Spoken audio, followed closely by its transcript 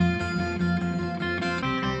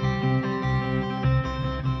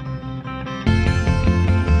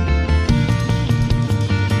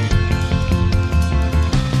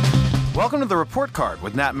Welcome to the Report Card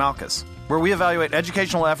with Nat Malkus, where we evaluate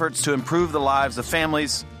educational efforts to improve the lives of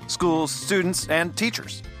families, schools, students, and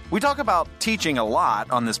teachers. We talk about teaching a lot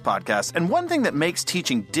on this podcast, and one thing that makes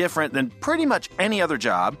teaching different than pretty much any other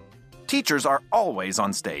job, teachers are always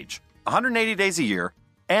on stage, 180 days a year,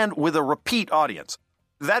 and with a repeat audience.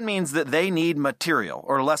 That means that they need material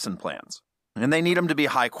or lesson plans, and they need them to be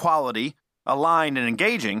high quality, aligned, and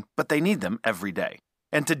engaging, but they need them every day.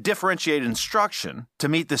 And to differentiate instruction, to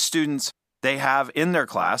meet the students they have in their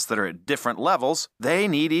class that are at different levels, they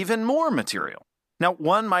need even more material. Now,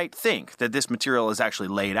 one might think that this material is actually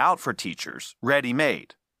laid out for teachers,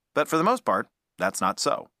 ready-made. But for the most part, that's not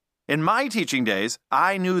so. In my teaching days,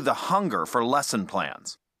 I knew the hunger for lesson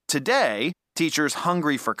plans. Today, teachers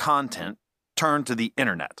hungry for content turn to the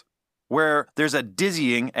internet, where there's a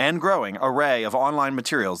dizzying and growing array of online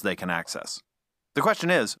materials they can access. The question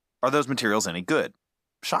is, are those materials any good?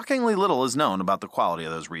 Shockingly little is known about the quality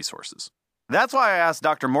of those resources. That's why I asked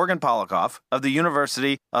Dr. Morgan Polikoff of the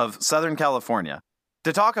University of Southern California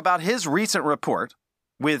to talk about his recent report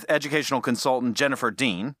with educational consultant Jennifer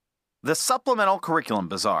Dean, The Supplemental Curriculum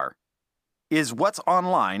Bazaar. Is what's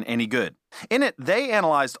online any good? In it, they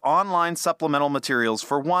analyzed online supplemental materials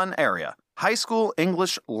for one area, high school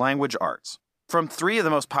English language arts, from 3 of the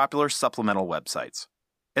most popular supplemental websites.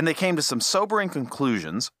 And they came to some sobering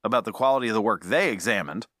conclusions about the quality of the work they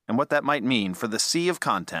examined and what that might mean for the sea of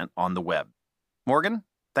content on the web. Morgan,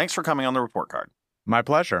 thanks for coming on the Report Card. My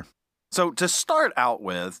pleasure. So to start out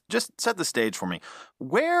with, just set the stage for me.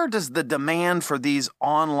 Where does the demand for these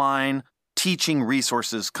online teaching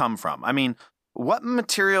resources come from? I mean, what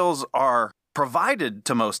materials are provided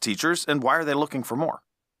to most teachers and why are they looking for more?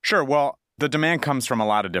 Sure. Well, the demand comes from a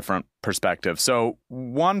lot of different perspectives. So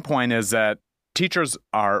one point is that teachers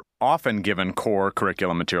are often given core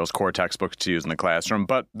curriculum materials, core textbooks to use in the classroom,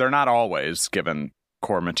 but they're not always given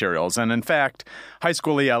core materials. And in fact, high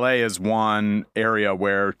school ELA is one area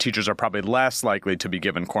where teachers are probably less likely to be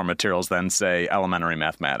given core materials than, say, elementary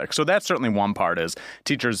mathematics. So that's certainly one part is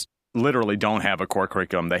teachers literally don't have a core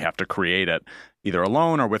curriculum. They have to create it either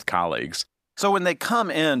alone or with colleagues. So when they come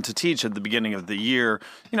in to teach at the beginning of the year,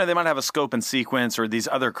 they might have a scope and sequence or these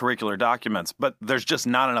other curricular documents, but there's just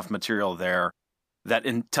not enough material there that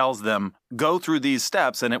tells them, go through these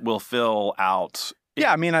steps and it will fill out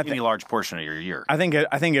any large portion of your year. I think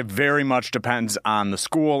it very much depends on the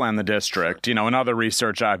school and the district. Sure. In other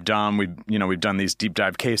research I've done, we've done these deep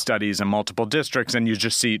dive case studies in multiple districts, and you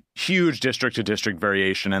just see huge district to district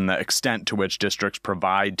variation in the extent to which districts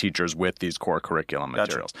provide teachers with these core curriculum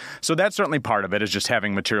materials. Gotcha. So that's certainly part of it, is just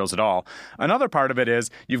having materials at all. Another part of it is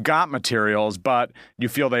you've got materials, but you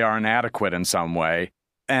feel they are inadequate in some way.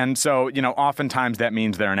 And so, oftentimes that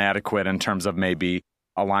means they're inadequate in terms of maybe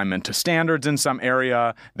alignment to standards in some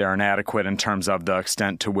area. They're inadequate in terms of the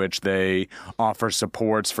extent to which they offer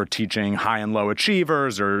supports for teaching high and low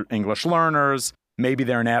achievers or English learners. Maybe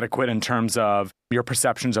they're inadequate in terms of your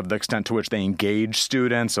perceptions of the extent to which they engage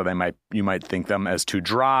students. So you might think them as too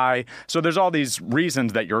dry. So there's all these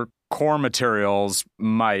reasons that your core materials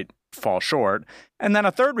might fall short. And then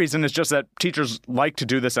a third reason is just that teachers like to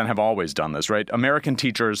do this and have always done this, right? American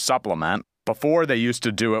teachers supplement. Before, they used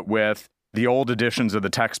to do it with the old editions of the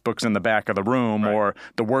textbooks in the back of the room, right, or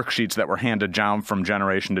the worksheets that were handed down from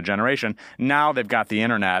generation to generation. Now they've got the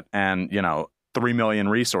internet and, 3 million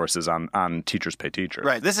resources on Teachers Pay Teachers.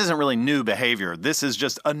 Right. This isn't really new behavior. This is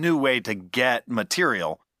just a new way to get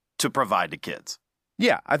material to provide to kids.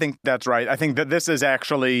 Yeah, I think that's right. I think that this is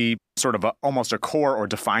actually sort of almost a core or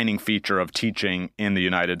defining feature of teaching in the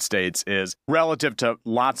United States is relative to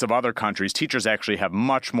lots of other countries, teachers actually have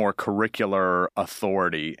much more curricular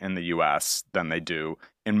authority in the U.S. than they do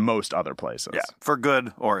in most other places. Yeah, for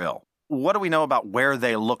good or ill. What do we know about where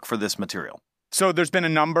they look for this material? So there's been a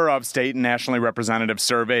number of state and nationally representative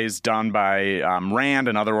surveys done by RAND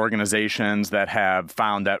and other organizations that have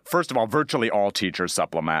found that, first of all, virtually all teachers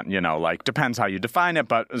supplement, depends how you define it,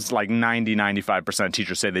 but it's like 95%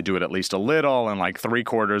 teachers say they do it at least a little, and like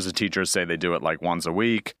 3/4 of teachers say they do it like once a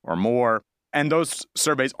week or more. And those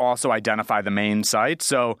surveys also identify the main sites.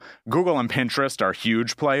 So Google and Pinterest are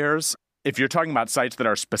huge players. If you're talking about sites that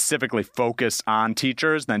are specifically focused on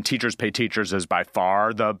teachers, then Teachers Pay Teachers is by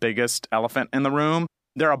far the biggest elephant in the room.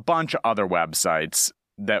 There are a bunch of other websites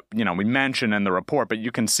that, we mention in the report, but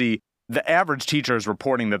you can see the average teacher is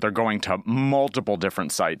reporting that they're going to multiple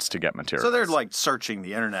different sites to get materials. So they're like searching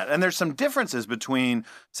the internet. And there's some differences between,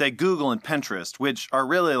 say, Google and Pinterest, which are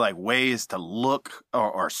really like ways to look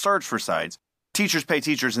or search for sites. Teachers Pay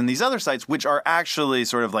Teachers and these other sites, which are actually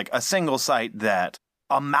sort of like a single site that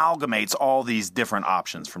amalgamates all these different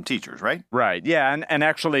options from teachers, right? Right. Yeah. And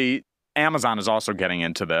actually, Amazon is also getting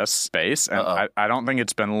into this space, and I don't think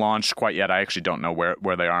it's been launched quite yet. I actually don't know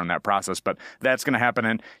where they are in that process, but that's going to happen,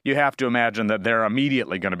 and you have to imagine that they're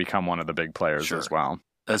immediately going to become one of the big players as well.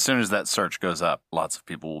 As soon as that search goes up, lots of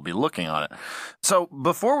people will be looking on it. So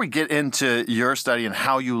before we get into your study and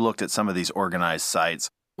how you looked at some of these organized sites,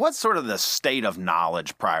 what's sort of the state of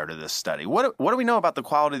knowledge prior to this study? What do we know about the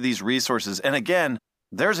quality of these resources? And again,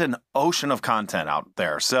 there's an ocean of content out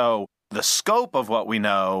there. So the scope of what we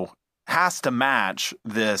know has to match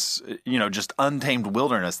this, just untamed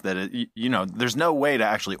wilderness that, there's no way to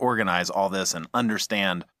actually organize all this and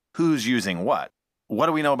understand who's using what. What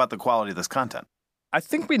do we know about the quality of this content? I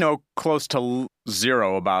think we know close to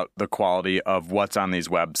zero about the quality of what's on these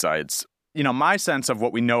websites. My sense of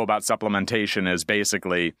what we know about supplementation is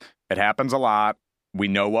basically it happens a lot. We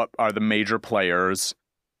know what are the major players.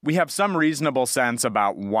 We have some reasonable sense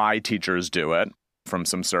about why teachers do it from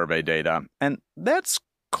some survey data. And that's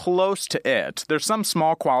close to it. There's some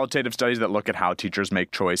small qualitative studies that look at how teachers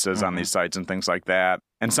make choices on these sites and things like that,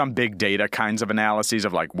 and some big data kinds of analyses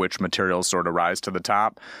of like which materials sort of rise to the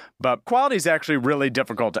top. But quality is actually really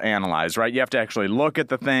difficult to analyze, right? You have to actually look at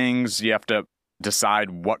the things. You have to decide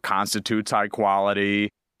what constitutes high quality.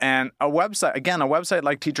 And a website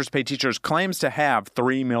like Teachers Pay Teachers claims to have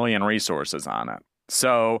 3 million resources on it.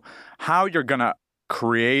 So how you're going to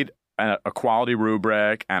create a quality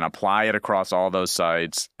rubric and apply it across all those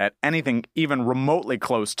sites at anything even remotely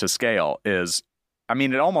close to scale is,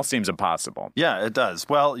 it almost seems impossible. Yeah, it does.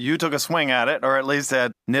 Well, you took a swing at it, or at least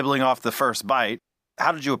at nibbling off the first bite.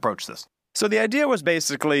 How did you approach this? So the idea was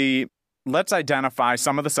basically, let's identify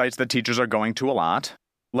some of the sites that teachers are going to a lot.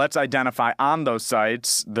 Let's identify on those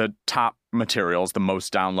sites the top materials, the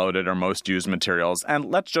most downloaded or most used materials, and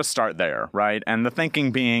let's just start there, right? And the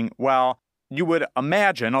thinking being, well, you would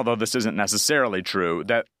imagine, although this isn't necessarily true,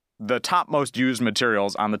 that the top most used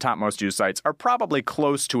materials on the top most used sites are probably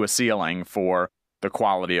close to a ceiling for the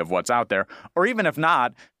quality of what's out there. Or even if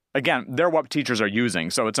not, again, they're what teachers are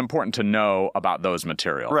using, so it's important to know about those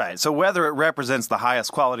materials. Right. So whether it represents the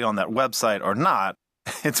highest quality on that website or not,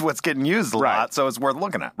 it's what's getting used a lot, so it's worth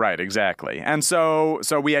looking at. Right, exactly. And so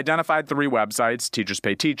we identified 3 websites, Teachers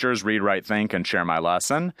Pay Teachers, Read, Write, Think, and Share My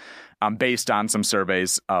Lesson, based on some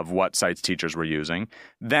surveys of what sites teachers were using.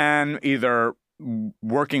 Then either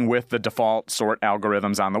working with the default sort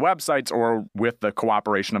algorithms on the websites or with the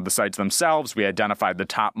cooperation of the sites themselves, we identified the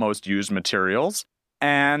top most used materials.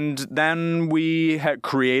 And then we had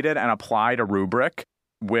created and applied a rubric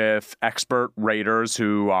with expert raters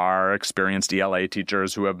who are experienced ELA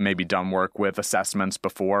teachers who have maybe done work with assessments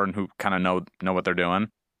before and who kind of know what they're doing.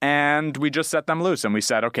 And we just set them loose and we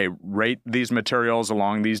said, okay, rate these materials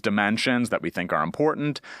along these dimensions that we think are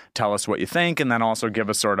important. Tell us what you think, and then also give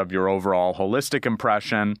us sort of your overall holistic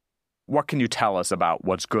impression. What can you tell us about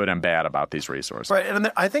what's good and bad about these resources? Right,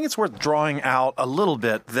 and I think it's worth drawing out a little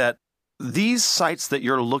bit that these sites that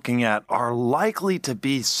you're looking at are likely to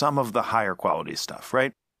be some of the higher quality stuff,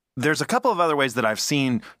 right? There's a couple of other ways that I've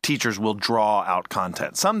seen teachers will draw out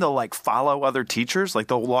content. Some they'll follow other teachers,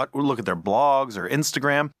 they'll look at their blogs or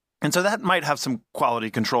Instagram. And so that might have some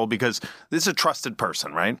quality control because this is a trusted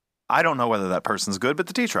person, right? I don't know whether that person's good, but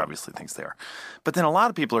the teacher obviously thinks they are. But then a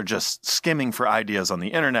lot of people are just skimming for ideas on the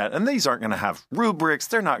internet, and these aren't going to have rubrics.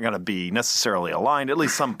 They're not going to be necessarily aligned, at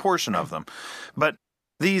least some portion of them. But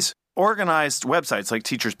these organized websites like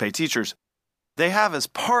Teachers Pay Teachers, they have as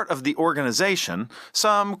part of the organization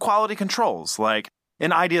some quality controls, like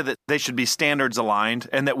an idea that they should be standards aligned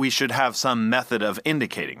and that we should have some method of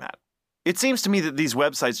indicating that. It seems to me that these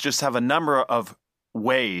websites just have a number of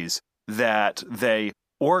ways that they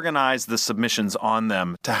organize the submissions on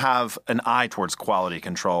them to have an eye towards quality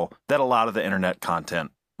control that a lot of the internet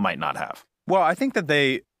content might not have. Well, I think that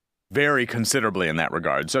they vary considerably in that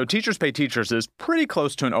regard. So Teachers Pay Teachers is pretty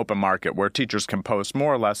close to an open market where teachers can post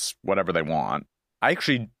more or less whatever they want. I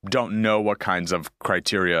actually don't know what kinds of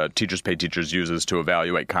criteria Teachers Pay Teachers uses to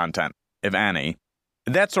evaluate content, if any.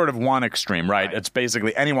 That's sort of one extreme, right? It's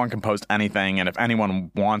basically anyone can post anything, and if anyone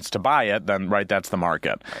wants to buy it, then, that's the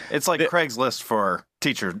market. It's like Craigslist for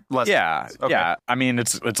teacher lessons. Yeah, okay. Yeah. I mean,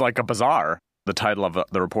 it's like a bazaar. The title of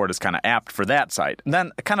the report is kind of apt for that site. And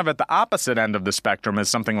then kind of at the opposite end of the spectrum is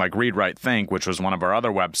something like Read, Write, Think, which was one of our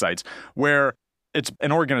other websites, where it's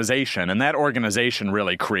an organization, and that organization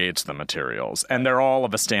really creates the materials. And they're all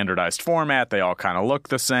of a standardized format. They all kind of look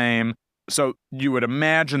the same. So you would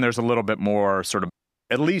imagine there's a little bit more sort of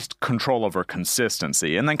at least control over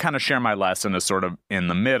consistency. And then kind of Share My Lesson is sort of in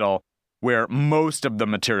the middle, where most of the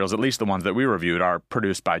materials, at least the ones that we reviewed, are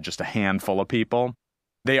produced by just a handful of people.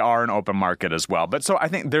 They are an open market as well. But so I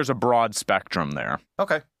think there's a broad spectrum there.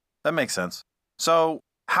 Okay, that makes sense. So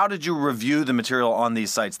how did you review the material on these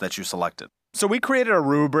sites that you selected? So we created a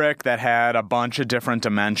rubric that had a bunch of different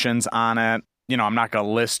dimensions on it. I'm not going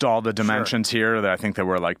to list all the dimensions here. I think there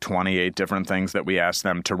were like 28 different things that we asked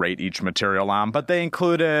them to rate each material on, but they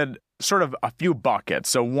included sort of a few buckets.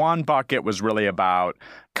 So one bucket was really about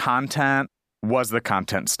content. Was the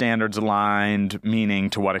content standards aligned, meaning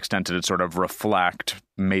to what extent did it sort of reflect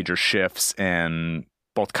major shifts in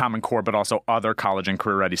both Common Core but also other college and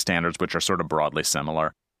career-ready standards, which are sort of broadly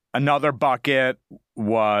similar. Another bucket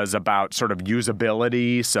was about sort of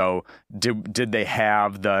usability. So did they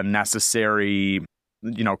have the necessary,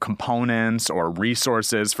 components or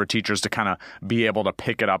resources for teachers to kind of be able to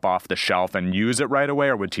pick it up off the shelf and use it right away,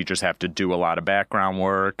 or would teachers have to do a lot of background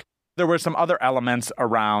work? There were some other elements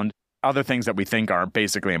around other things that we think are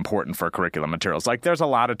basically important for curriculum materials. Like there's a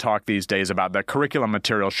lot of talk these days about that curriculum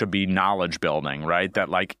material should be knowledge building, right? That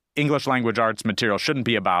like English language arts material shouldn't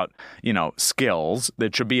be about, skills.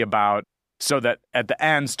 It should be about so that at the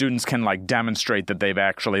end, students can like demonstrate that they've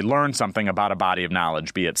actually learned something about a body of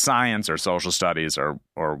knowledge, be it science or social studies or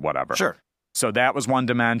whatever. Sure. So that was one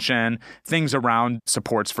dimension. Things around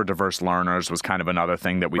supports for diverse learners was kind of another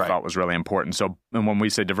thing that we thought was really important. So and when we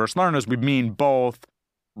say diverse learners, we mean both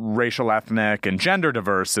racial, ethnic, and gender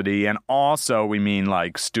diversity, and also we mean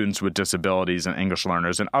like students with disabilities and English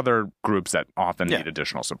learners and other groups that often need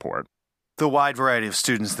additional support. The wide variety of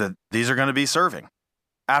students that these are going to be serving.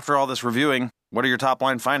 After all this reviewing, what are your top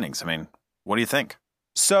line findings? I mean, what do you think?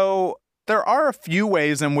 So there are a few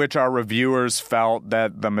ways in which our reviewers felt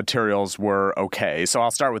that the materials were okay. So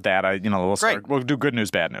I'll start with that. We'll do good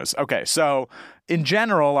news, bad news. Okay, so in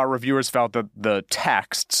general, our reviewers felt that the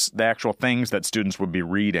texts, the actual things that students would be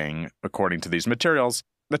reading according to these materials,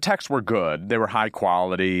 the texts were good. They were high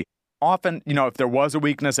quality. Often, if there was a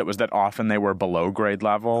weakness, it was that often they were below grade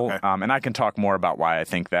level. Okay. And I can talk more about why I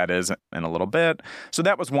think that is in a little bit. So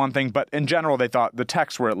that was one thing. But in general, they thought the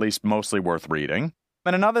texts were at least mostly worth reading.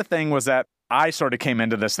 And another thing was that I sort of came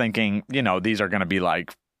into this thinking, these are going to be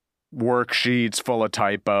like worksheets full of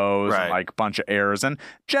typos, and like a bunch of errors. And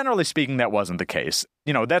generally speaking, that wasn't the case.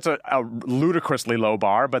 That's a ludicrously low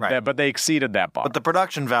bar, but they exceeded that bar. But the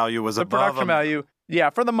production value was above them. The production value, yeah,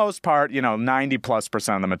 for the most part,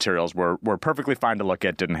 90+% of the materials were perfectly fine to look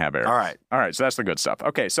at, didn't have errors. All right, so that's the good stuff.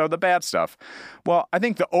 Okay, so the bad stuff. Well, I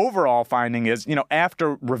think the overall finding is,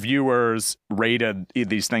 after reviewers rated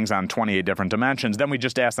these things on 28 different dimensions, then we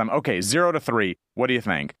just asked them, okay, 0 to 3, what do you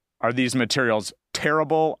think? Are these materials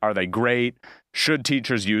terrible? Are they great? Should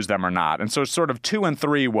teachers use them or not? And so sort of 2 and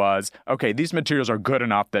 3 was, okay, these materials are good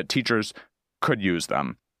enough that teachers could use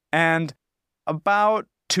them. And about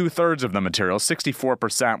 2/3 of the materials,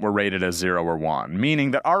 64%, were rated as 0 or 1,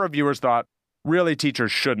 meaning that our reviewers thought really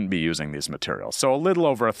teachers shouldn't be using these materials. So a little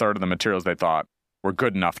over a third of the materials they thought were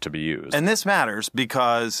good enough to be used. And this matters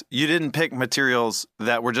because you didn't pick materials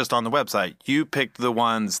that were just on the website. You picked the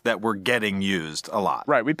ones that were getting used a lot.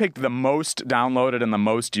 Right. We picked the most downloaded and the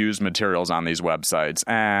most used materials on these websites.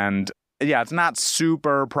 And yeah, it's not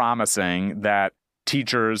super promising that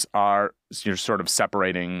teachers you're sort of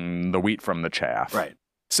separating the wheat from the chaff. Right.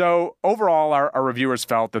 So overall, our reviewers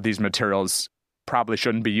felt that these materials probably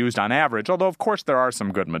shouldn't be used on average, although, of course, there are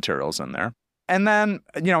some good materials in there. And then,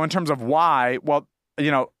 in terms of why, well,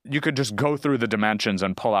 you could just go through the dimensions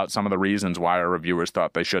and pull out some of the reasons why our reviewers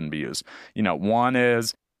thought they shouldn't be used. One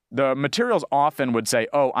is the materials often would say,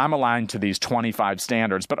 oh, I'm aligned to these 25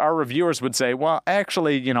 standards, but our reviewers would say, well,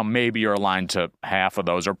 actually, maybe you're aligned to half of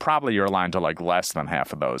those, or probably you're aligned to like less than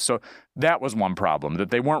half of those. So that was one problem, that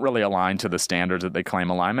they weren't really aligned to the standards that they claim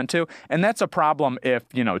alignment to. And that's a problem if,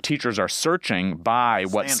 teachers are searching by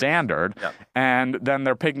what standard, and then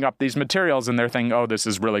they're picking up these materials and they're thinking, oh, this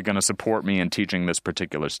is really going to support me in teaching this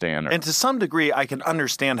particular standard. And to some degree, I can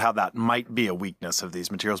understand how that might be a weakness of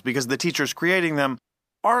these materials, because the teachers creating them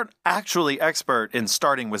aren't actually expert in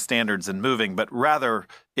starting with standards and moving, but rather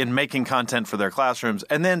in making content for their classrooms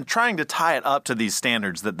and then trying to tie it up to these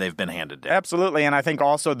standards that they've been handed down. Absolutely. And I think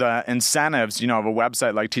also the incentives, of a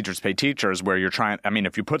website like Teachers Pay Teachers, where you're trying,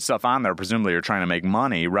 if you put stuff on there, presumably you're trying to make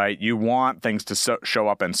money, right? You want things to show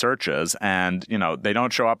up in searches, and, they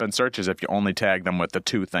don't show up in searches if you only tag them with the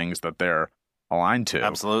 2 things that they're aligned to.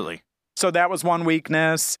 Absolutely. So that was one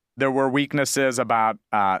weakness. There were weaknesses about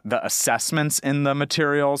the assessments in the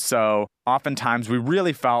materials. So oftentimes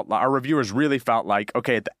our reviewers really felt like,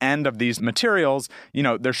 okay, at the end of these materials,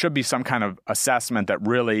 there should be some kind of assessment that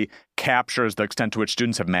really captures the extent to which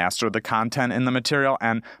students have mastered the content in the material.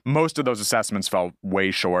 And most of those assessments fell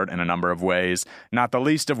way short in a number of ways, not the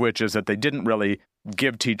least of which is that they didn't really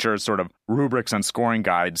give teachers sort of rubrics and scoring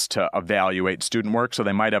guides to evaluate student work. So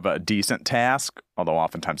they might have a decent task, although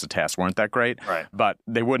oftentimes the tasks weren't that great. Right. But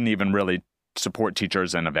they wouldn't even really support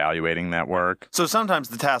teachers in evaluating that work. So sometimes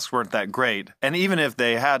the tasks weren't that great. And even if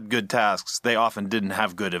they had good tasks, they often didn't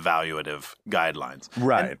have good evaluative guidelines.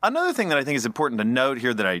 Right. And another thing that I think is important to note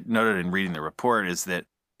here that I noted in reading the report is that,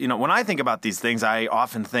 when I think about these things, I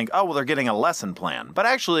often think, oh, well, they're getting a lesson plan. But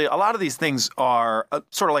actually, a lot of these things are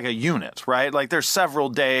sort of like a unit, right? Like there's several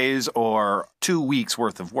days or 2 weeks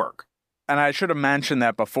worth of work. And I should have mentioned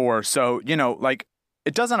that before. So,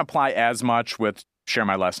 it doesn't apply as much with Share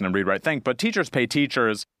My Lesson and Read, Write, Think, but Teachers Pay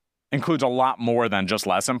Teachers includes a lot more than just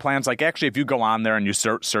lesson plans. Like actually, if you go on there and you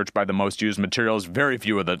search by the most used materials, very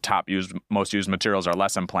few of the most used materials are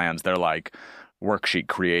lesson plans. They're like worksheet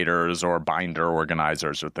creators or binder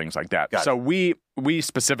organizers or things like that. So we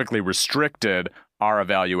specifically restricted our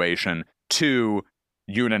evaluation to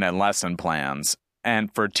unit and lesson plans.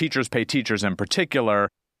 And for Teachers Pay Teachers in particular,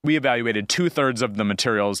 we evaluated 2/3 of the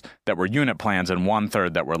materials that were unit plans and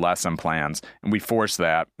 1/3 that were lesson plans. And we forced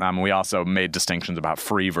that. We also made distinctions about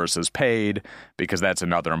free versus paid because that's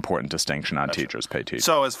another important distinction on Teachers Pay Teachers.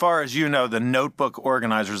 So as far as you know, the notebook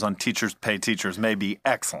organizers on Teachers Pay Teachers may be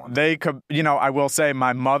excellent. They could, I will say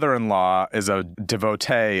my mother-in-law is a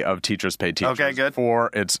devotee of Teachers Pay Teachers for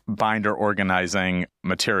its binder organizing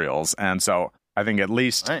materials. And so I think at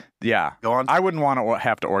least, Go on. I wouldn't want to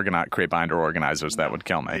have to create binder organizers. That would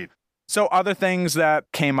kill me. Indeed. So other things that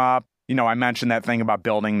came up, I mentioned that thing about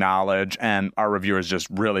building knowledge, and our reviewers just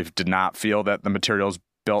really did not feel that the materials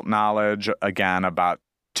built knowledge. Again, about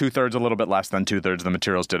 2/3, a little bit less than 2/3 of the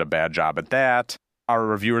materials did a bad job at that. Our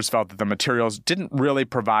reviewers felt that the materials didn't really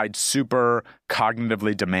provide super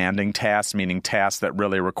cognitively demanding tasks, meaning tasks that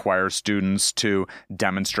really require students to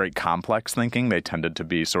demonstrate complex thinking. They tended to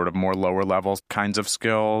be sort of more lower level kinds of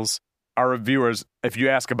skills. Our reviewers, if you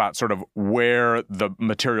ask about sort of where the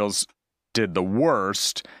materials did the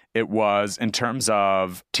worst, it was in terms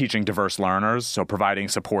of teaching diverse learners, so providing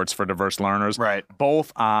supports for diverse learners, right,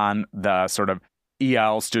 both on the sort of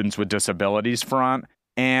EL students with disabilities front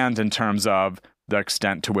and in terms of the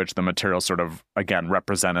extent to which the material sort of, again,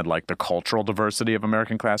 represented like the cultural diversity of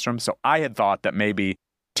American classrooms. So I had thought that maybe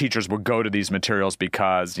teachers would go to these materials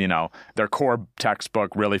because, their core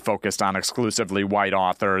textbook really focused on exclusively white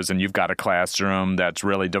authors, and you've got a classroom that's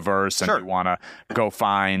really diverse, and you want to go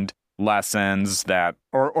find lessons that,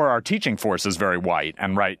 or our teaching force is very white,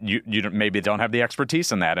 and you maybe don't have the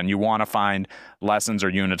expertise in that, and you want to find lessons or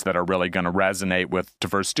units that are really going to resonate with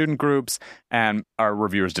diverse student groups, and our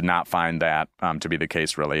reviewers did not find that to be the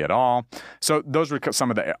case really at all. So those were some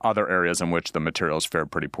of the other areas in which the materials fared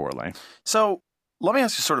pretty poorly. So let me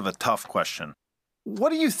ask you sort of a tough question. What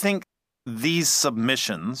do you think these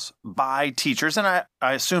submissions by teachers, and I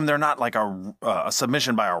assume they're not like a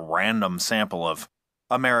submission by a random sample of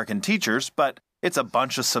American teachers, but it's a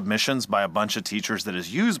bunch of submissions by a bunch of teachers that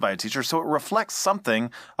is used by a teacher, so it reflects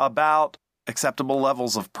something about acceptable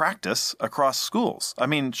levels of practice across schools. I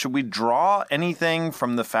mean, should we draw anything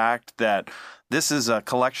from the fact that this is a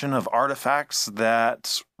collection of artifacts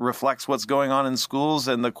that reflects what's going on in schools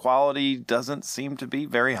and the quality doesn't seem to be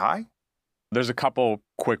very high? There's a couple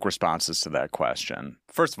quick responses to that question.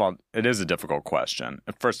 First of all, it is a difficult question.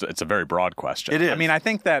 First, it's a very broad question. It is. I mean, I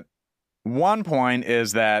think that one point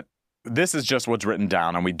is that this is just what's written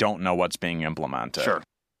down, and we don't know what's being implemented. Sure.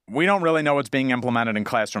 We don't really know what's being implemented in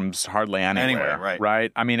classrooms hardly anywhere.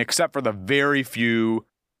 Right? I mean, except for the very few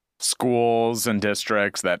schools and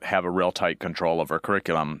districts that have a real tight control over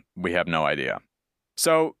curriculum, we have no idea.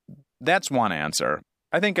 So that's one answer.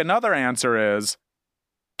 I think another answer is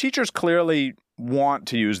teachers clearly want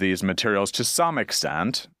to use these materials to some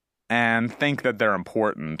extent and think that they're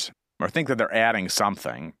important or think that they're adding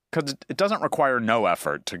something, because it doesn't require no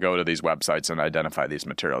effort to go to these websites and identify these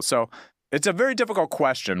materials. So it's a very difficult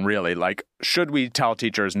question, really. Like, should we tell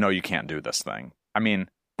teachers, no, you can't do this thing? I mean,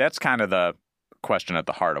 that's kind of the question at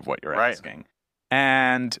the heart of what you're asking.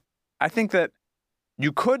 And I think that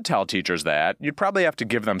you could tell teachers that. You'd probably have to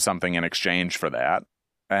give them something in exchange for that.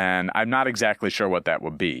 And I'm not exactly sure what that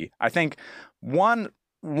would be. I think one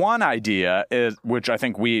idea is, which I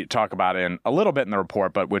think we talk about in a little bit in the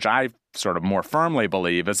report, but which I sort of more firmly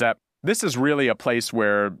believe, is that this is really a place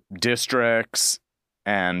where districts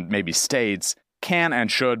and maybe states can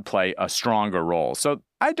and should play a stronger role. So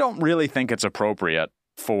I don't really think it's appropriate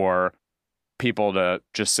for people to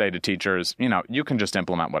just say to teachers, you can just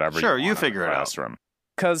implement whatever you want you figure in the it classroom.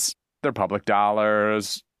 Because they're public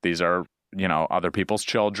dollars. These are, other people's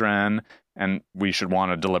children, and we should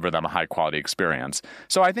want to deliver them a high quality experience.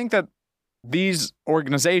 So I think that these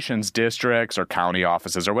organizations, districts or county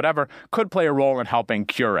offices or whatever, could play a role in helping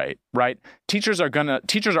curate, right? Teachers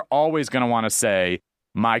are always going to want to say,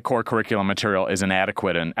 my core curriculum material is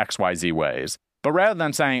inadequate in XYZ ways. But rather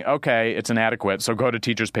than saying, okay, it's inadequate, so go to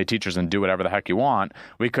Teachers Pay Teachers and do whatever the heck you want,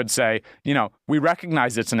 we could say, we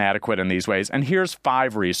recognize it's inadequate in these ways, and here's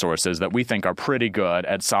 5 resources that we think are pretty good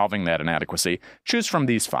at solving that inadequacy. Choose from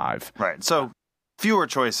these 5. Right. So fewer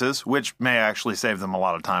choices, which may actually save them a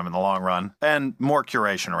lot of time in the long run, and more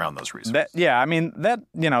curation around those resources.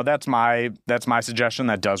 That's my suggestion.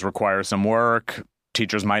 That does require some work.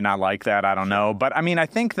 Teachers might not like that. I don't know. But I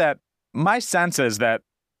think that my sense is that,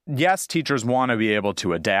 yes, teachers want to be able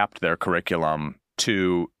to adapt their curriculum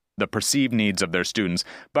to the perceived needs of their students,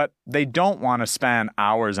 but they don't want to spend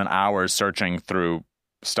hours and hours searching through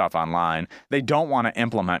stuff online. They don't want to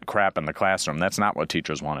implement crap in the classroom. That's not what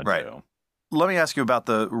teachers want to do. Let me ask you about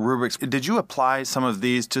the rubrics. Did you apply some of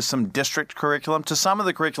these to some district curriculum, to some of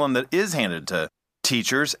the curriculum that is handed to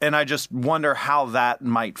teachers? And I just wonder how that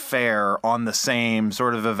might fare on the same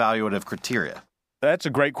sort of evaluative criteria. That's a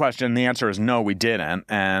great question. The answer is no, we didn't.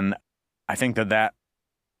 And I think that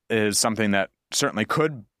is something that certainly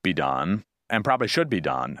could be done and probably should be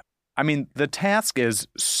done. The task is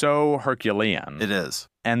so Herculean. It is.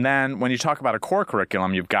 And then when you talk about a core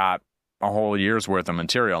curriculum, you've got a whole year's worth of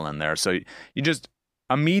material in there. So you just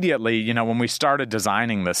immediately, when we started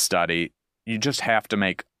designing this study, you just have to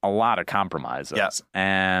make a lot of compromises. Yes.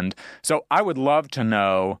 And so I would love to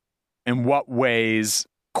know in what ways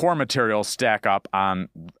core materials stack up on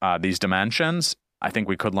these dimensions. I think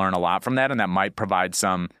we could learn a lot from that, and that might provide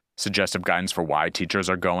some suggestive guidance for why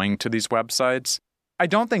teachers are going to these websites. I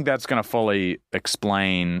don't think that's going to fully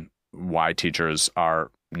explain why teachers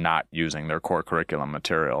are not using their core curriculum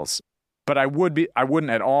materials. But I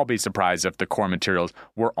wouldn't at all be surprised if the core materials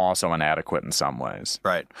were also inadequate in some ways.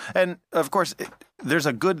 Right. And of course, there's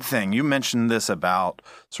a good thing. You mentioned this about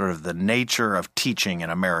sort of the nature of teaching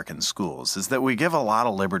in American schools, is that we give a lot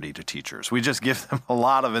of liberty to teachers. We just give them a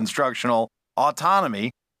lot of instructional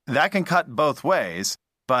autonomy. That can cut both ways,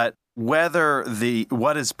 but whether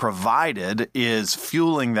what is provided is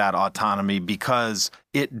fueling that autonomy because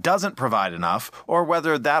it doesn't provide enough, or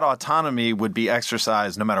whether that autonomy would be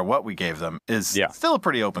exercised no matter what we gave them is still a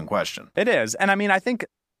pretty open question. It is. And I think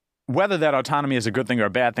whether that autonomy is a good thing or a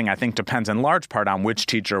bad thing, I think depends in large part on which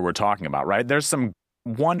teacher we're talking about, right? There's some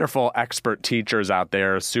wonderful expert teachers out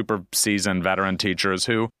there, super seasoned veteran teachers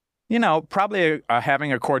who, probably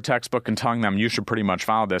having a core textbook and telling them you should pretty much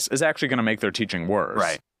follow this is actually going to make their teaching worse.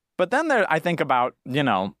 Right. But then I think about,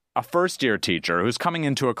 a first-year teacher who's coming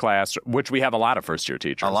into a class, which we have a lot of first-year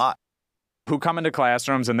teachers. A lot. Who come into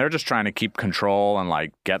classrooms and they're just trying to keep control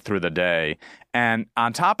and get through the day. And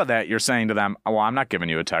on top of that, you're saying to them, well, I'm not giving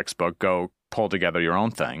you a textbook. Go pull together your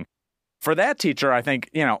own thing. For that teacher, I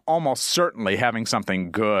think, almost certainly having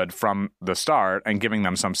something good from the start and giving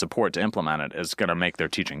them some support to implement it is going to make their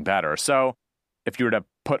teaching better. So if you were to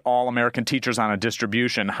put all American teachers on a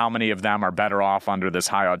distribution, how many of them are better off under this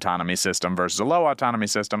high autonomy system versus a low autonomy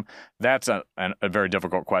system? That's a very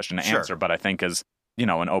difficult question to answer, but I think is,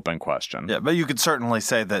 an open question. Yeah, but you could certainly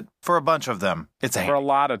say that for a bunch of them, it's for a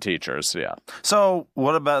lot of teachers, yeah. So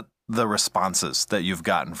what about the responses that you've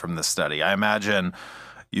gotten from this study? I imagine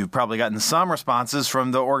you've probably gotten some responses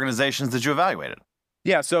from the organizations that you evaluated.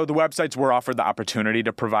 Yeah, so the websites were offered the opportunity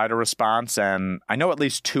to provide a response, and I know at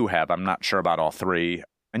least 2 have. I'm not sure about all 3.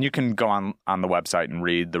 And you can go on the website and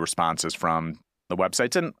read the responses from the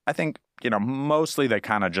websites. And I think, mostly they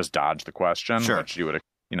kind of just dodge the question, which you would,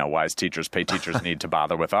 why does Teachers Pay Teachers need to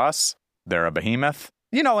bother with us? They're a behemoth.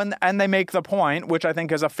 And they make the point, which I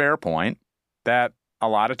think is a fair point, that a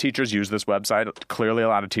lot of teachers use this website. Clearly, a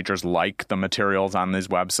lot of teachers like the materials on these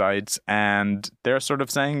websites. And they're sort of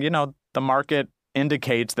saying, the market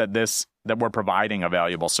indicates that we're providing a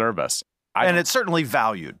valuable service. And it's certainly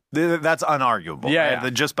valued. That's unarguable. Yeah,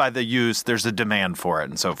 right? Just by the use, there's a demand for it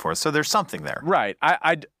and so forth. So there's something there. Right.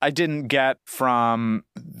 I didn't get from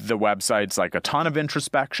the websites a ton of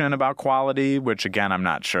introspection about quality, which, again, I'm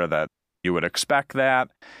not sure that you would expect that.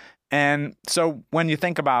 And so when you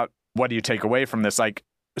think about what do you take away from this,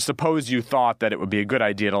 suppose you thought that it would be a good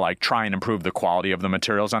idea to try and improve the quality of the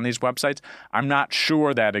materials on these websites. I'm not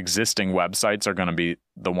sure that existing websites are going to be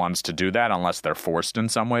the ones to do that unless they're forced in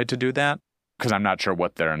some way to do that, because I'm not sure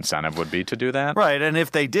what their incentive would be to do that. Right. And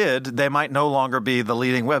if they did, they might no longer be the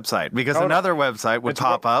leading website because another website would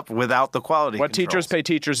pop up without the quality What controls. Teachers Pay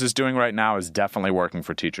Teachers is doing right now is definitely working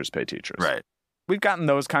for Teachers Pay Teachers. Right. We've gotten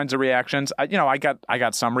those kinds of reactions. I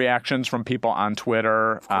got some reactions from people on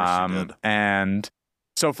Twitter. Of course you did. And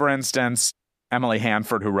so, for instance, Emily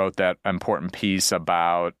Hanford, who wrote that important piece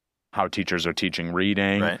about how teachers are teaching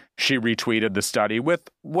reading. Right. She retweeted the study with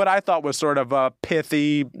what I thought was sort of a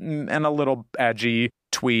pithy and a little edgy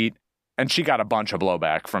tweet. And she got a bunch of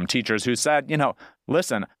blowback from teachers who said,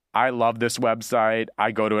 listen, I love this website.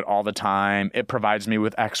 I go to it all the time. It provides me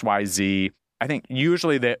with XYZ. I think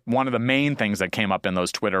usually one of the main things that came up in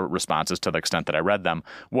those Twitter responses, to the extent that I read them,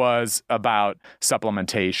 was about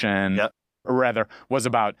supplementation, or rather was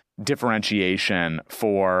about differentiation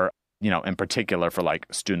for, in particular for like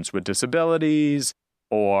students with disabilities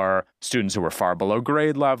or students who are far below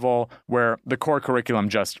grade level, where the core curriculum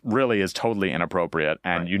just really is totally inappropriate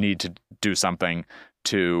and you need to do something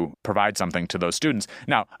to provide something to those students.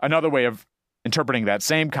 Now, another way of interpreting that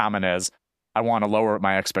same comment is, I want to lower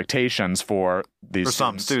my expectations for these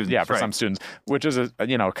some students. Yeah, for some students, which is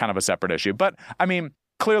kind of a separate issue. But I mean,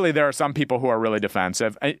 clearly there are some people who are really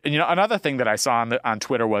defensive. Another thing that I saw on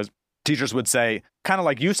Twitter was teachers would say, kind of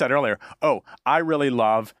like you said earlier, "Oh, I really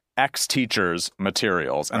love X teacher's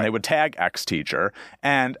materials," and they would tag X teacher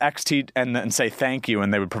and and say thank you,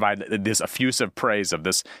 and they would provide this effusive praise of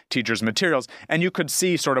this teacher's materials, and you could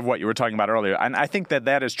see sort of what you were talking about earlier. And I think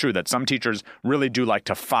that is true, that some teachers really do like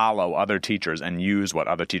to follow other teachers and use what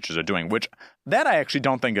other teachers are doing, which that I actually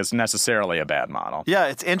don't think is necessarily a bad model. Yeah,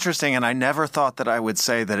 it's interesting, and I never thought that I would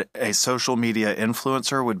say that a social media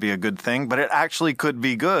influencer would be a good thing, but it actually could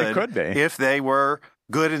be good. It could be. If they were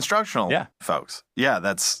good instructional folks. Yeah,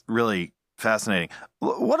 that's really fascinating.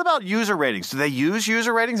 What about user ratings? Do they use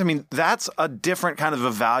user ratings? I mean, that's a different kind of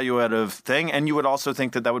evaluative thing, and you would also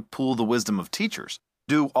think that would pool the wisdom of teachers.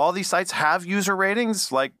 Do all these sites have user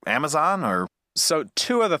ratings, like Amazon or? So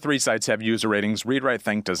 2 of the 3 sites have user ratings. Read, Write,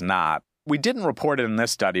 Think does not. We didn't report it in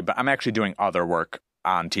this study, but I'm actually doing other work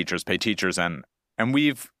on Teachers Pay Teachers, and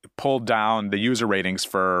we've pulled down the user ratings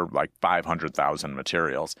for like 500,000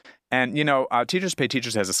 materials. And, Teachers Pay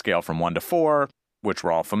Teachers has a scale from 1 to 4, which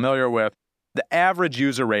we're all familiar with. The average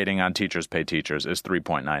user rating on Teachers Pay Teachers is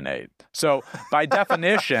 3.98. So by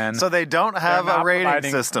definition... So they don't have a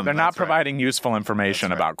rating system. They're not providing useful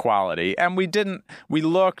information about quality. And we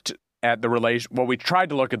looked at we tried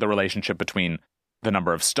to look at the relationship between the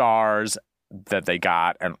number of stars that they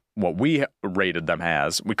got and what we rated them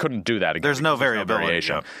as. We couldn't do that again. There's no variability.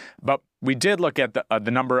 Yeah. But we did look at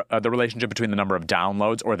the relationship between the number of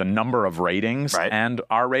downloads or the number of ratings and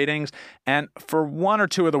our ratings. And for 1 or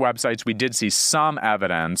 2 of the websites, we did see some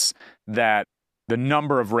evidence that the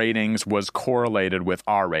number of ratings was correlated with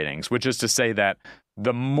our ratings, which is to say that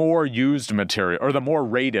the more used material or the more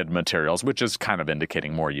rated materials, which is kind of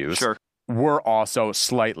indicating more use, were also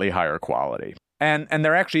slightly higher quality. And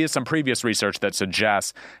there actually is some previous research that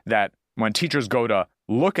suggests that when teachers go to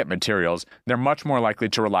look at materials, they're much more likely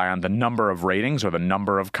to rely on the number of ratings or the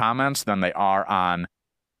number of comments than they are on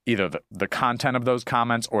either the content of those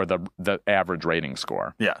comments or the average rating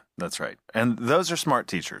score. Yeah, that's right. And those are smart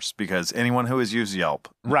teachers, because anyone who has used Yelp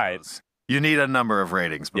knows you need a number of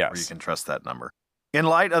ratings before you can trust that number. In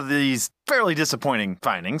light of these fairly disappointing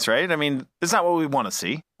findings, right? I mean, it's not what we want to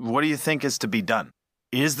see. What do you think is to be done?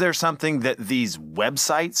 Is there something that these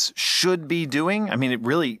websites should be doing? I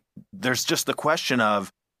mean, there's just the question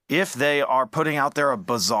of, if they are putting out there a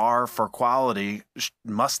bazaar for quality,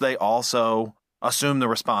 must they also assume the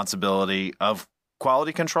responsibility of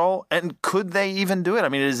quality control? And could they even do it? I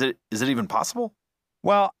mean, is it even possible?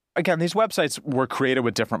 Well, again, these websites were created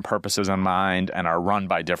with different purposes in mind and are run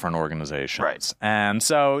by different organizations. Right. And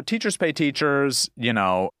so Teachers Pay Teachers,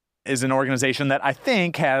 is an organization that I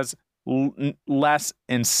think has less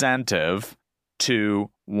incentive to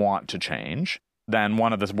want to change than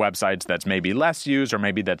one of the websites that's maybe less used or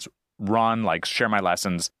maybe that's run, like Share My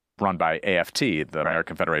Lessons, run by AFT, the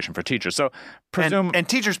American Federation for Teachers. So and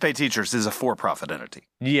Teachers Pay Teachers is a for-profit entity.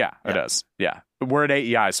 Yeah, it is. Yeah. We're at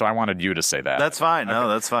AEI, so I wanted you to say that. That's fine. Okay. No,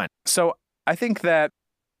 that's fine. So I think that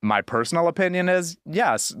my personal opinion is,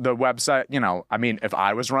 yes, the website, I mean, if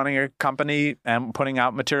I was running a company and putting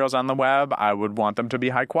out materials on the web, I would want them to be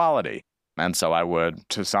high quality. And so I would,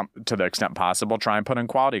 to the extent possible, try and put in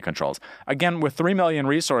quality controls. Again, with 3 million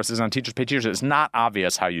resources on Teachers Pay Teachers, it's not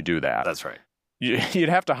obvious how you do that. That's right. You'd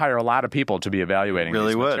have to hire a lot of people to be evaluating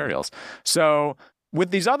these materials. So with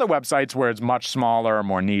these other websites where it's much smaller,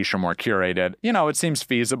 more niche, or more curated, it seems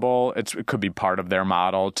feasible. It could be part of their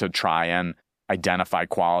model to try and identify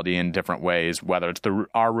quality in different ways, whether it's through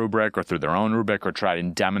our rubric or through their own rubric, or try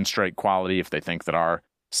and demonstrate quality if they think that our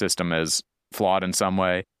system is flawed in some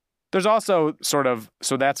way. There's also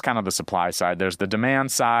so that's kind of the supply side. There's the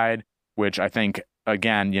demand side, which I think,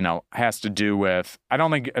 again, has to do with, I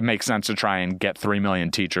don't think it makes sense to try and get 3 million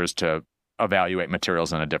teachers to evaluate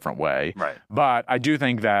materials in a different way. Right. But I do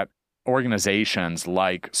think that organizations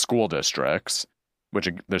like school districts which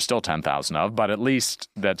there's still 10,000 of, but at least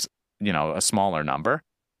that's, a smaller number,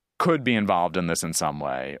 could be involved in this in some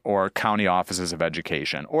way, or county offices of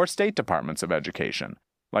education, or state departments of education.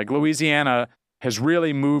 Like Louisiana has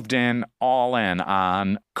really moved all in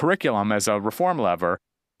on curriculum as a reform lever,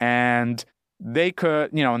 and they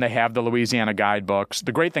could, and they have the Louisiana guidebooks.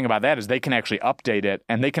 The great thing about that is they can actually update it,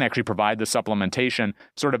 and they can actually provide the supplementation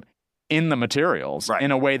sort of in the materials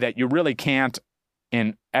in a way that you really can't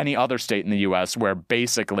in any other state in the U.S., where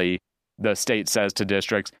basically the state says to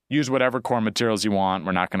districts, use whatever core materials you want.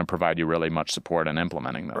 We're not going to provide you really much support in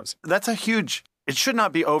implementing those. That's it should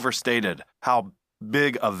not be overstated how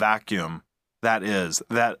big a vacuum that is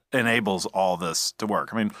that enables all this to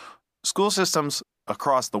work. I mean, school systems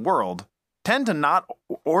across the world tend to not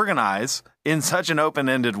organize in such an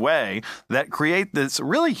open-ended way that create this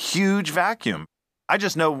really huge vacuum. I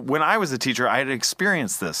just know when I was a teacher, I had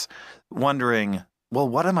experienced this, wondering, well,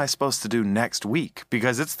 what am I supposed to do next week?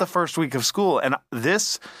 Because it's the first week of school, and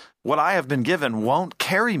what I have been given won't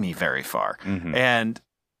carry me very far. Mm-hmm. And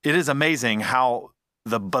it is amazing how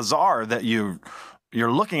the bazaar that you're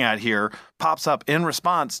looking at here pops up in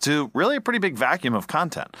response to really a pretty big vacuum of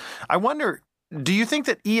content. I wonder, do you think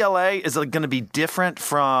that ELA is going to be different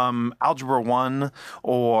from Algebra 1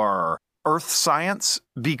 or Earth Science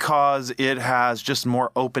because it has just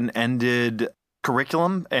more open-ended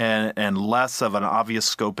curriculum and less of an obvious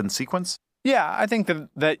scope and sequence? Yeah, I think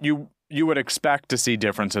that you would expect to see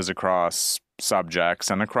differences across subjects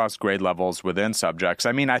and across grade levels within subjects.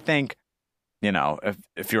 I mean, I think,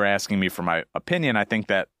 if you're asking me for my opinion, I think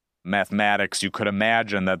that mathematics, you could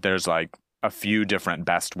imagine that there's like a few different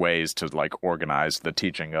best ways to like organize the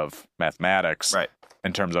teaching of mathematics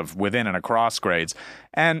in terms of within and across grades.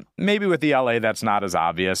 And maybe with ELA, that's not as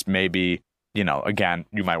obvious. Maybe, again,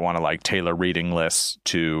 you might want to like tailor reading lists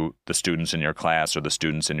to the students in your class or the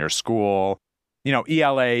students in your school.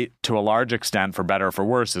 ELA, to a large extent, for better or for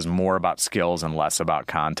worse, is more about skills and less about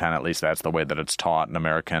content. At least that's the way that it's taught in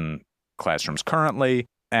American classrooms currently.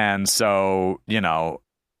 And so,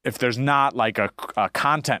 if there's not like a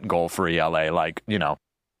content goal for ELA, like,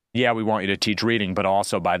 yeah, we want you to teach reading, but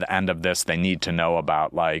also by the end of this, they need to know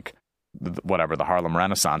about like whatever, the Harlem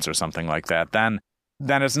Renaissance or something like that, then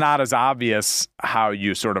it's not as obvious how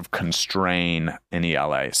you sort of constrain an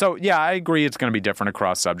ELA. So yeah, I agree it's going to be different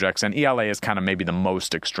across subjects, and ELA is kind of maybe the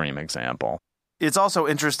most extreme example. It's also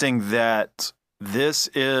interesting that this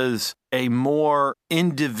is a more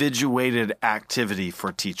individuated activity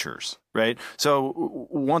for teachers, right? So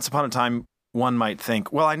once upon a time, one might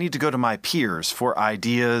think, well, I need to go to my peers for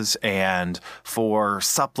ideas and for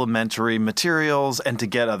supplementary materials and to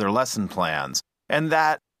get other lesson plans. And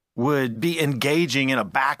that would be engaging in a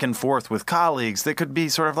back and forth with colleagues that could be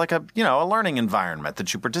sort of like a learning environment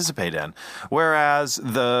that you participate in. Whereas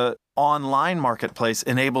the online marketplace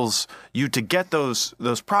enables you to get those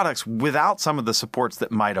products without some of the supports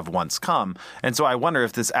that might have once come. And so I wonder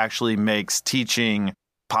if this actually makes teaching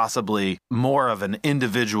possibly more of an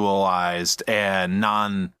individualized and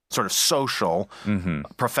non sort of social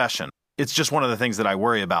profession. It's just one of the things that I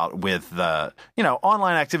worry about with the,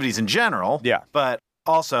 online activities in general, but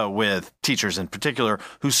also with teachers in particular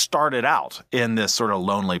who started out in this sort of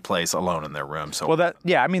lonely place alone in their room. So,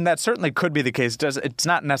 that certainly could be the case. It's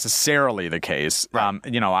not necessarily the case. Right.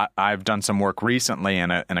 I've done some work recently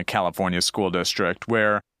in a California school district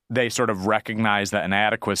where they sort of recognize the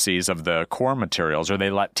inadequacies of the core materials, or they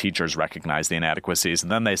let teachers recognize the inadequacies.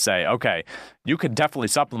 And then they say, okay, you could definitely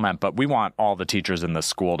supplement, but we want all the teachers in the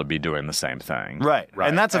school to be doing the same thing. Right.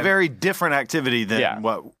 And that's a very different activity than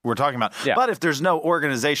what we're talking about. Yeah. But if there's no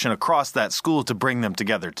organization across that school to bring them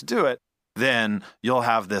together to do it, then you'll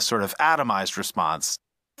have this sort of atomized response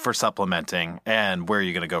for supplementing. And where are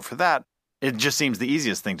you going to go for that? It just seems the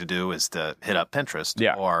easiest thing to do is to hit up Pinterest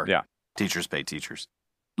or Teachers Pay Teachers.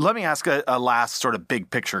 Let me ask a last sort of big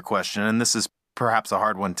picture question, and this is perhaps a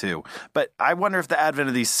hard one too. But I wonder if the advent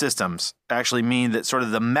of these systems actually mean that sort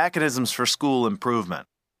of the mechanisms for school improvement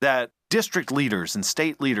that district leaders and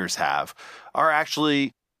state leaders have are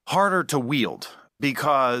actually harder to wield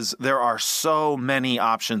because there are so many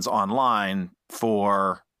options online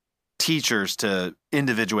for teachers to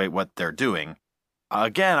individuate what they're doing.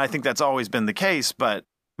 Again, I think that's always been the case, but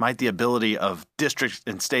might the ability of district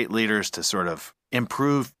and state leaders to sort of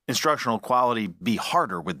improve instructional quality be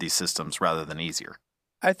harder with these systems rather than easier?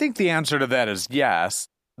 I think the answer to that is yes.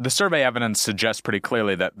 The survey evidence suggests pretty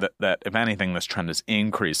clearly that if anything, this trend is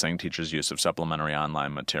increasing teachers' use of supplementary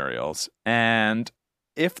online materials. And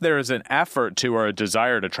if there is an effort to or a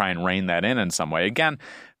desire to try and rein that in some way, again,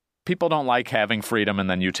 people don't like having freedom and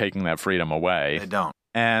then you taking that freedom away. They don't.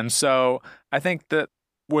 And so I think that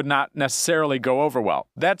would not necessarily go over well.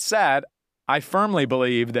 That said, I firmly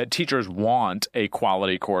believe that teachers want a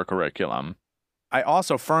quality core curriculum. I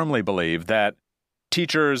also firmly believe that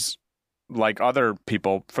teachers, like other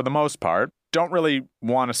people for the most part, don't really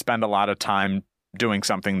want to spend a lot of time doing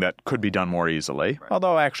something that could be done more easily, right.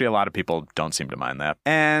 Although actually a lot of people don't seem to mind that.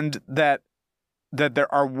 And that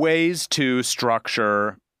there are ways to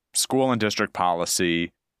structure school and district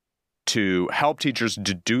policy to help teachers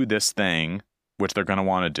to do this thing, which they're going to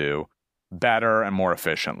want to do, better and more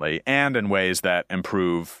efficiently, and in ways that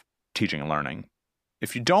improve teaching and learning.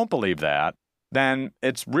 If you don't believe that, then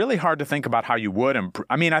it's really hard to think about how you would improve.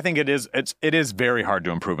 I mean, I think it is very hard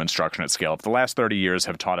to improve instruction at scale. If the last 30 years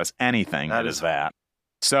have taught us anything, it is that.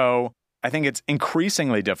 So I think it's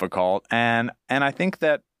increasingly difficult, and I think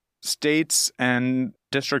that states and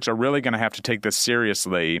districts are really going to have to take this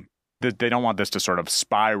seriously. That they don't want this to sort of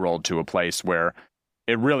spiral to a place where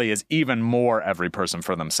it really is even more every person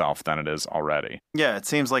for themselves than it is already. Yeah, it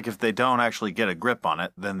seems like if they don't actually get a grip on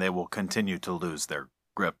it, then they will continue to lose their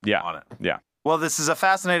grip on it. Yeah. Well, this is a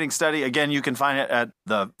fascinating study. Again, you can find it at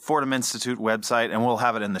the Fordham Institute website, and we'll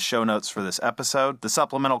have it in the show notes for this episode, the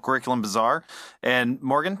Supplemental Curriculum Bazaar. And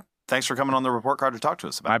Morgan, thanks for coming on the Report Card to talk to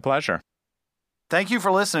us about it. My pleasure. Thank you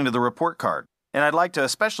for listening to the Report Card. And I'd like to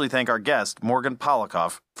especially thank our guest, Morgan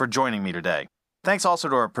Polikoff, for joining me today. Thanks also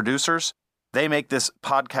to our producers. They make this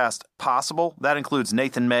podcast possible. That includes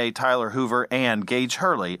Nathan May, Tyler Hoover, and Gage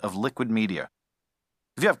Hurley of Liquid Media.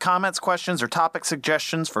 If you have comments, questions, or topic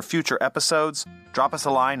suggestions for future episodes, drop us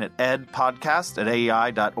a line at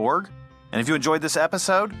edpodcast@aei.org. And if you enjoyed this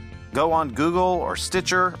episode, go on Google or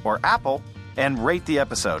Stitcher or Apple and rate the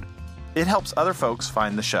episode. It helps other folks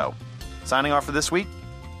find the show. Signing off for this week,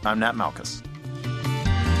 I'm Nat Malkus.